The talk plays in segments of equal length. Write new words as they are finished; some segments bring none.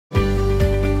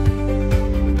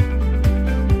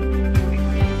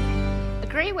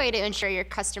way to ensure your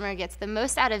customer gets the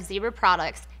most out of Zebra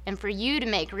products and for you to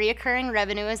make reoccurring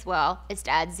revenue as well is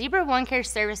to add Zebra OneCare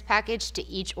service package to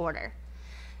each order.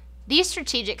 These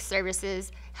strategic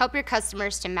services help your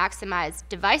customers to maximize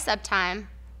device uptime,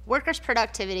 workers'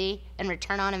 productivity, and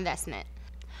return on investment.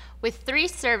 With 3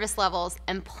 service levels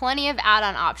and plenty of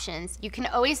add-on options, you can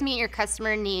always meet your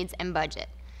customer needs and budget.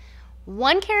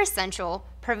 OneCare Essential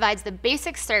provides the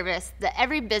basic service that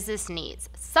every business needs,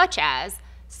 such as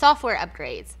software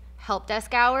upgrades, help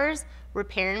desk hours,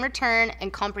 repair and return,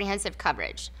 and comprehensive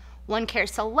coverage. OneCare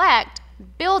Select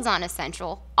builds on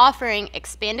Essential, offering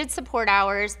expanded support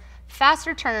hours,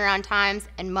 faster turnaround times,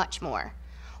 and much more.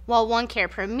 While OneCare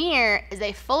Premier is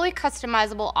a fully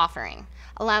customizable offering,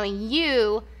 allowing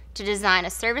you to design a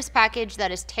service package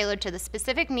that is tailored to the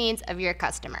specific needs of your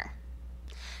customer.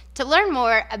 To learn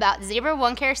more about Zebra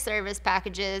OneCare service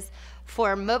packages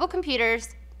for mobile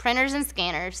computers, printers, and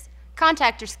scanners,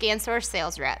 contact your ScanSource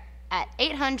sales rep at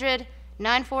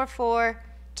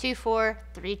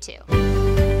 800-944-2432.